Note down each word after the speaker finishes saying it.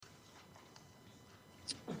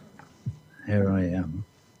Here I am.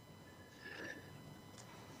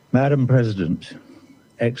 Madam President,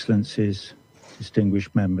 Excellencies,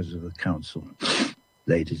 distinguished members of the Council,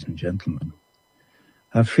 ladies and gentlemen,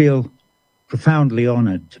 I feel profoundly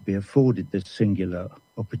honoured to be afforded this singular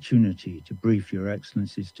opportunity to brief Your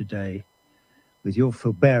Excellencies today. With your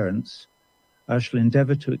forbearance, I shall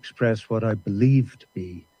endeavour to express what I believe to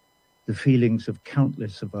be the feelings of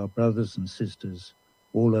countless of our brothers and sisters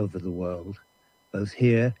all over the world, both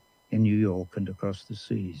here in New York and across the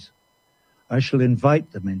seas. I shall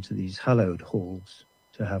invite them into these hallowed halls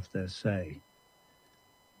to have their say.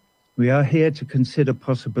 We are here to consider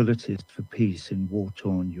possibilities for peace in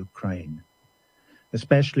war-torn Ukraine,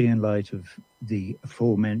 especially in light of the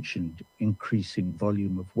aforementioned increasing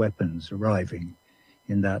volume of weapons arriving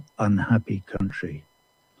in that unhappy country.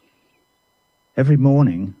 Every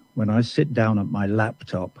morning, when I sit down at my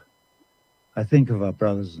laptop, I think of our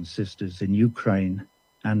brothers and sisters in Ukraine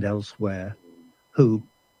and elsewhere who,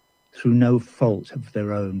 through no fault of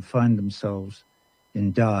their own, find themselves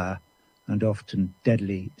in dire and often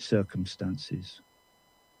deadly circumstances.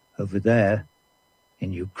 Over there,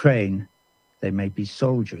 in Ukraine, they may be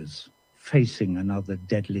soldiers facing another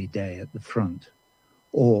deadly day at the front,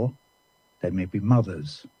 or they may be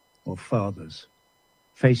mothers or fathers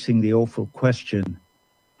facing the awful question,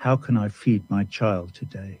 how can I feed my child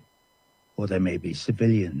today? Or they may be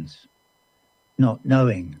civilians, not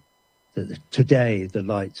knowing that today the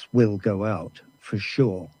lights will go out for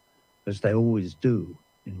sure, as they always do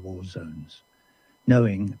in war zones,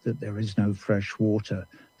 knowing that there is no fresh water,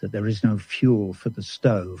 that there is no fuel for the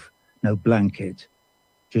stove, no blanket,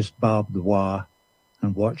 just barbed wire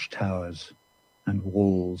and watchtowers and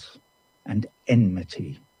walls and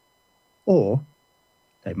enmity. Or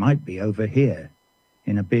they might be over here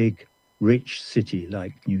in a big, rich city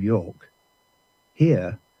like New York.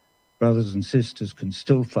 Here, brothers and sisters can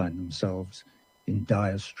still find themselves in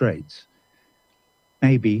dire straits.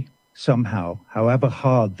 Maybe, somehow, however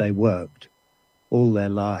hard they worked, all their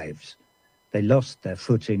lives, they lost their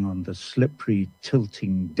footing on the slippery,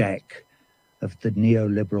 tilting deck of the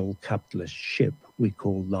neoliberal capitalist ship we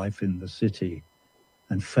call life in the city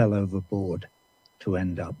and fell overboard to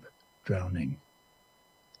end up drowning.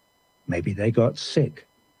 Maybe they got sick.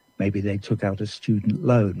 Maybe they took out a student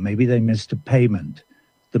loan. Maybe they missed a payment.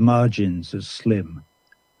 The margins are slim.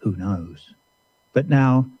 Who knows? But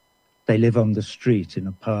now they live on the street in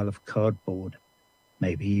a pile of cardboard,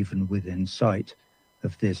 maybe even within sight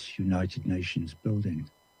of this United Nations building.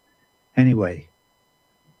 Anyway,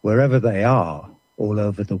 wherever they are, all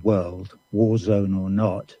over the world, war zone or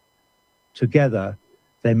not, together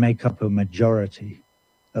they make up a majority,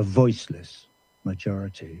 a voiceless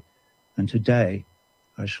majority. And today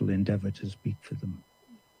I shall endeavour to speak for them.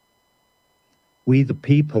 We, the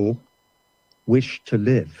people, wish to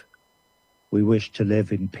live. We wish to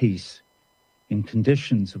live in peace, in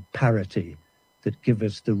conditions of parity that give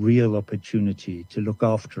us the real opportunity to look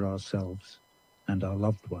after ourselves and our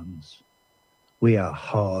loved ones. We are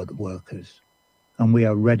hard workers, and we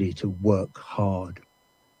are ready to work hard.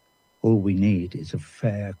 All we need is a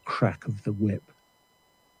fair crack of the whip.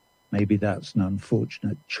 Maybe that's an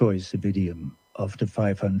unfortunate choice of idiom after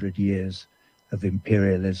 500 years of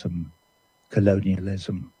imperialism,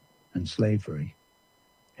 colonialism, and slavery.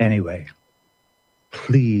 Anyway,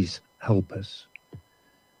 please help us.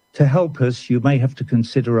 To help us, you may have to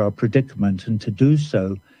consider our predicament, and to do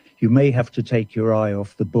so, you may have to take your eye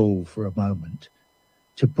off the ball for a moment,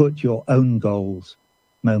 to put your own goals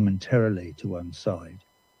momentarily to one side.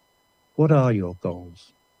 What are your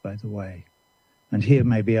goals, by the way? And here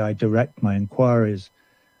maybe I direct my inquiries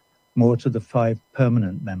more to the 5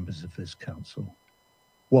 permanent members of this council.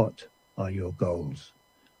 What are your goals?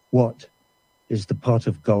 What is the pot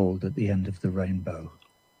of gold at the end of the rainbow?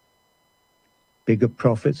 Bigger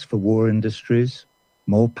profits for war industries,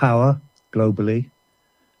 more power globally,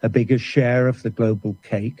 a bigger share of the global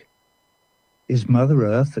cake? Is Mother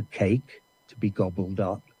Earth a cake to be gobbled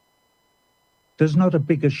up? Does not a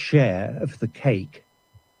bigger share of the cake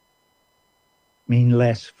mean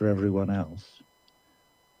less for everyone else?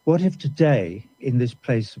 What if today, in this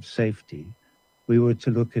place of safety, we were to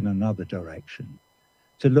look in another direction,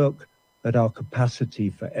 to look at our capacity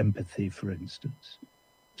for empathy, for instance,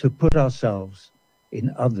 to put ourselves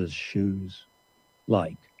in others' shoes,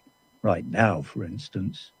 like, right now, for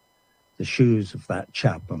instance, the shoes of that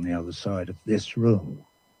chap on the other side of this room,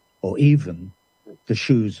 or even the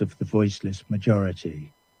shoes of the voiceless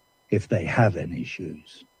majority, if they have any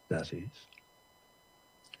shoes, that is.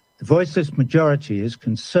 The voiceless majority is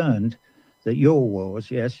concerned that your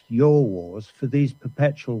wars, yes, your wars, for these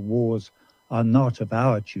perpetual wars are not of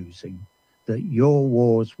our choosing, that your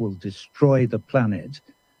wars will destroy the planet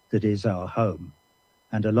that is our home,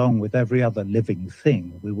 and along with every other living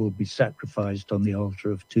thing, we will be sacrificed on the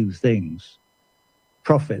altar of two things: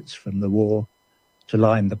 profits from the war to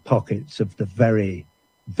line the pockets of the very,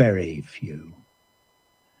 very few,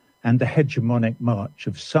 and the hegemonic march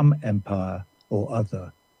of some empire or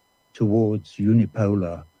other towards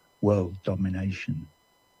unipolar world domination.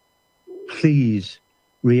 Please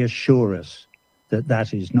reassure us that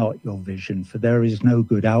that is not your vision, for there is no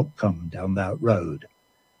good outcome down that road.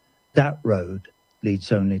 That road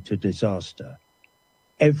leads only to disaster.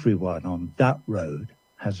 Everyone on that road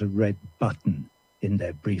has a red button in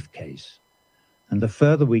their briefcase. And the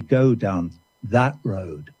further we go down that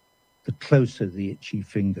road, the closer the itchy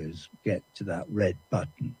fingers get to that red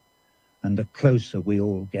button, and the closer we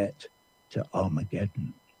all get to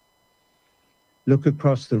Armageddon. Look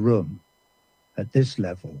across the room. At this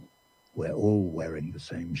level, we're all wearing the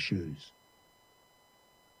same shoes.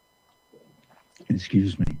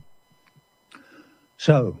 Excuse me.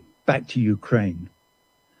 So, back to Ukraine.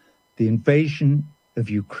 The invasion of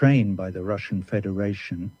Ukraine by the Russian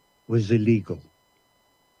Federation was illegal.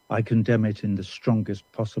 I condemn it in the strongest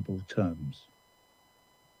possible terms.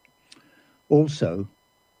 Also,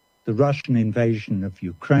 the Russian invasion of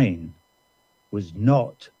Ukraine was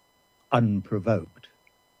not unprovoked.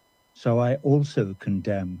 So I also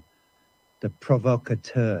condemn the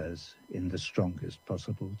provocateurs in the strongest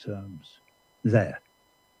possible terms. There,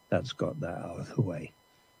 that's got that out of the way.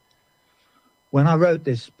 When I wrote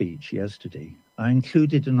this speech yesterday, I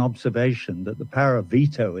included an observation that the power of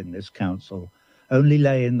veto in this council only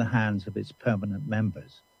lay in the hands of its permanent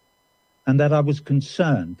members, and that I was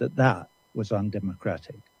concerned that that was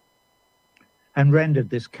undemocratic and rendered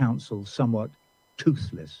this council somewhat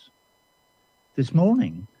toothless. This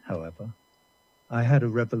morning, however, I had a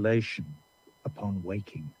revelation upon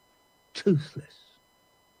waking. Toothless.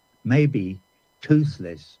 Maybe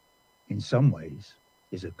toothless, in some ways,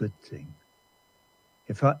 is a good thing.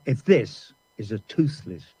 If this is a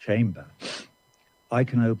toothless chamber, I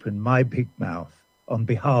can open my big mouth on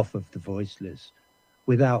behalf of the voiceless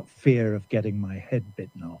without fear of getting my head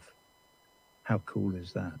bitten off. How cool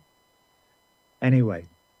is that? Anyway,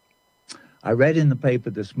 I read in the paper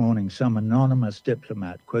this morning some anonymous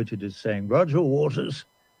diplomat quoted as saying, "Roger Waters,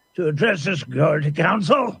 to address the Security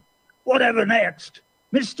Council, whatever next?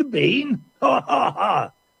 Mr. Bean? Ha, ha,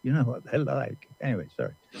 ha." You know what they're like. Anyway,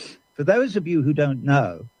 sorry. For those of you who don't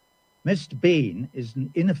know, Mr. Bean is an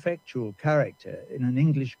ineffectual character in an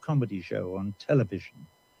English comedy show on television.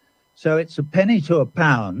 So it's a penny to a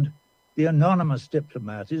pound. The anonymous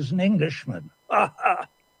diplomat is an Englishman. Ha, ha.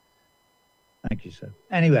 Thank you, sir.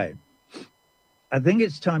 Anyway, I think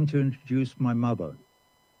it's time to introduce my mother,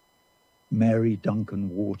 Mary Duncan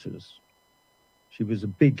Waters. She was a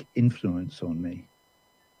big influence on me.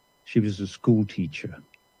 She was a school teacher.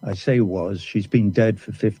 I say was, she's been dead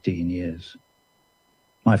for 15 years.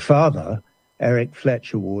 My father, Eric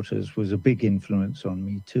Fletcher Waters, was a big influence on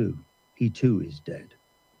me too. He too is dead.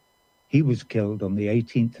 He was killed on the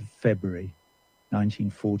 18th of February,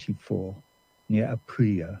 1944, near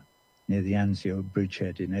Apulia, near the Anzio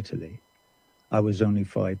bridgehead in Italy. I was only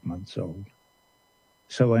 5 months old.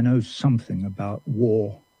 So I know something about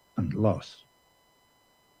war and loss.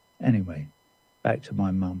 Anyway, back to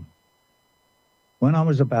my mum. When I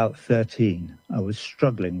was about 13, I was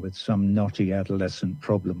struggling with some knotty adolescent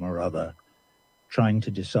problem or other, trying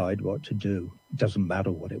to decide what to do. It doesn't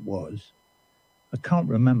matter what it was. I can't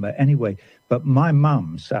remember anyway, but my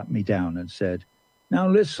mum sat me down and said, "Now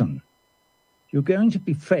listen, you're going to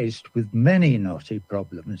be faced with many knotty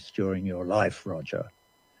problems during your life, Roger.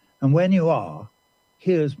 And when you are,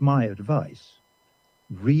 here's my advice.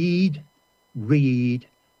 Read, read,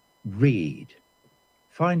 read.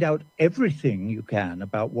 Find out everything you can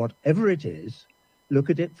about whatever it is. Look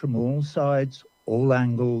at it from all sides, all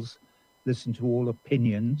angles. Listen to all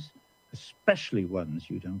opinions, especially ones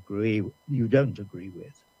you don't agree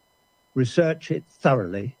with. Research it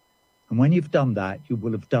thoroughly. And when you've done that, you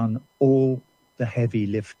will have done all the heavy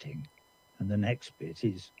lifting. And the next bit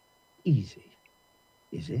is easy.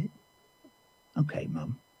 Is it? Okay,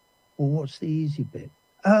 Mum. Well, what's the easy bit?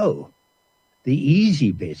 Oh, the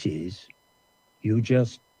easy bit is you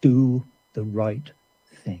just do the right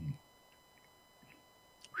thing."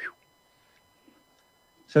 Whew.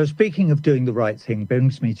 So speaking of doing the right thing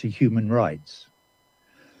brings me to human rights.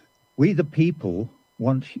 We the people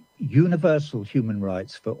want universal human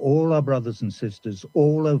rights for all our brothers and sisters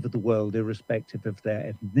all over the world, irrespective of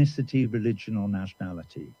their ethnicity, religion, or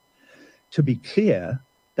nationality. To be clear,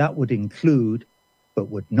 that would include, but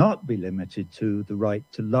would not be limited to, the right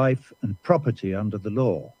to life and property under the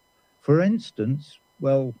law. For instance,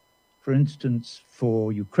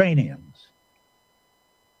 for Ukrainians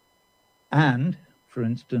and, for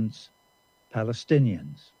instance,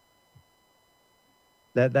 Palestinians.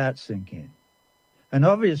 Let that sink in. And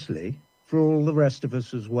obviously, for all the rest of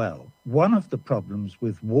us as well, one of the problems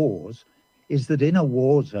with wars is that in a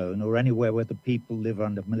war zone or anywhere where the people live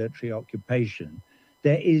under military occupation,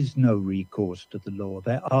 there is no recourse to the law.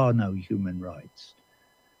 There are no human rights.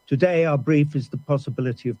 Today, our brief is the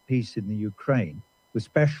possibility of peace in the Ukraine, with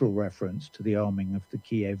special reference to the arming of the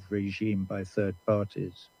Kiev regime by third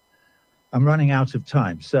parties. I'm running out of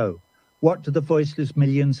time. So what do the voiceless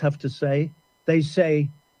millions have to say? They say,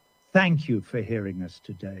 thank you for hearing us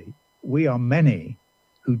today. We are many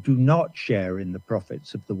who do not share in the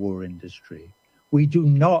profits of the war industry. We do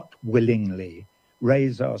not willingly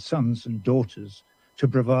raise our sons and daughters to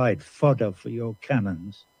provide fodder for your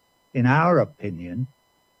cannons. In our opinion,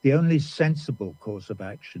 the only sensible course of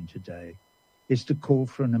action today is to call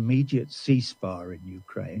for an immediate ceasefire in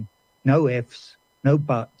Ukraine. No ifs, no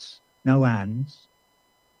buts, no ands.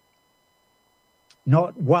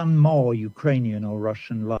 Not one more Ukrainian or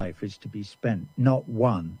Russian life is to be spent. Not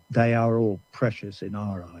one. They are all precious in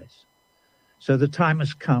our eyes. So the time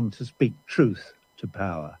has come to speak truth to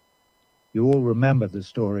power. You all remember the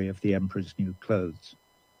story of the Emperor's new clothes.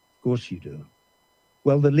 Of course you do.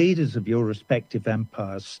 Well, the leaders of your respective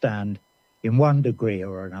empires stand, in one degree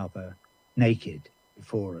or another, naked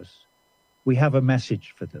before us. We have a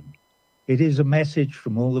message for them. It is a message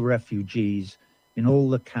from all the refugees in all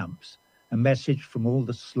the camps, a message from all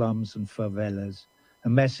the slums and favelas, a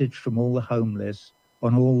message from all the homeless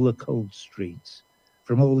on all the cold streets,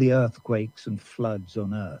 from all the earthquakes and floods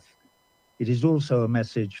on earth. It is also a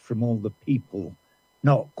message from all the people,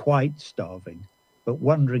 not quite starving, but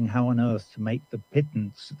wondering how on earth to make the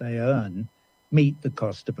pittance they earn meet the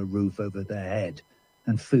cost of a roof over their head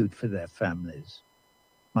and food for their families.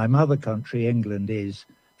 My mother country, England, is,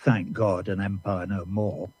 thank God, an empire no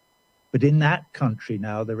more. But in that country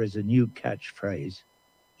now there is a new catchphrase,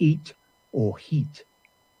 eat or heat.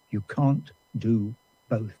 You can't do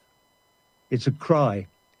both. It's a cry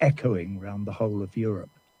echoing round the whole of Europe.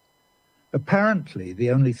 Apparently,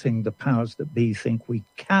 the only thing the powers that be think we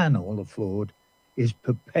can all afford is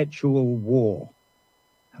perpetual war.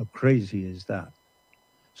 How crazy is that?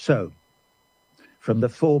 So, from the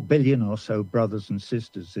 4 billion or so brothers and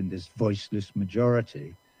sisters in this voiceless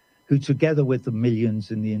majority, who together with the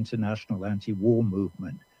millions in the international anti-war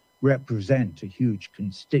movement represent a huge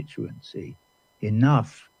constituency,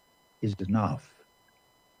 enough is enough.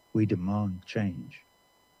 We demand change.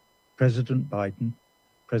 President Biden,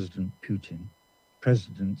 President Putin,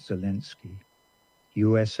 President Zelensky,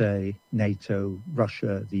 USA, NATO,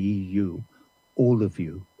 Russia, the EU, all of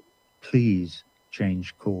you, please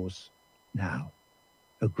change course now.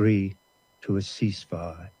 Agree to a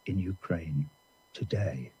ceasefire in Ukraine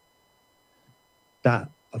today. That,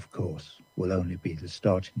 of course, will only be the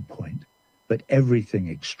starting point, but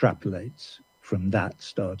everything extrapolates from that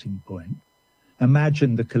starting point.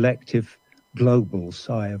 Imagine the collective global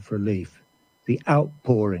sigh of relief, the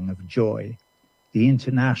outpouring of joy, the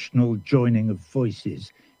international joining of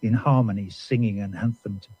voices in harmony singing an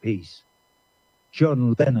anthem to peace.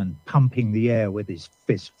 John Lennon pumping the air with his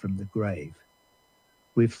fist from the grave.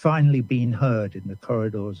 We've finally been heard in the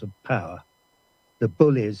corridors of power. The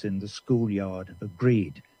bullies in the schoolyard have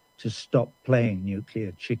agreed to stop playing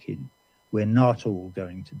nuclear chicken. We're not all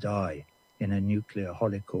going to die in a nuclear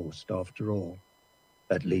holocaust after all.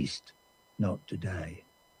 At least, not today.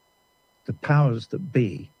 The powers that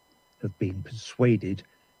be have been persuaded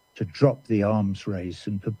to drop the arms race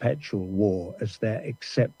and perpetual war as their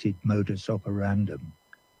accepted modus operandum.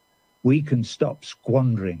 We can stop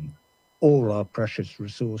squandering all our precious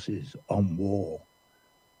resources on war.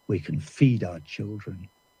 We can feed our children.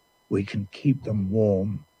 We can keep them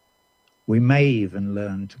warm. We may even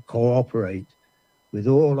learn to cooperate with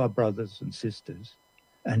all our brothers and sisters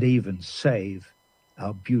and even save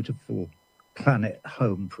our beautiful planet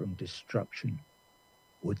home from destruction.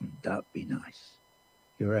 Wouldn't that be nice?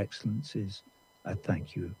 Your Excellencies, I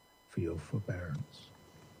thank you for your forbearance.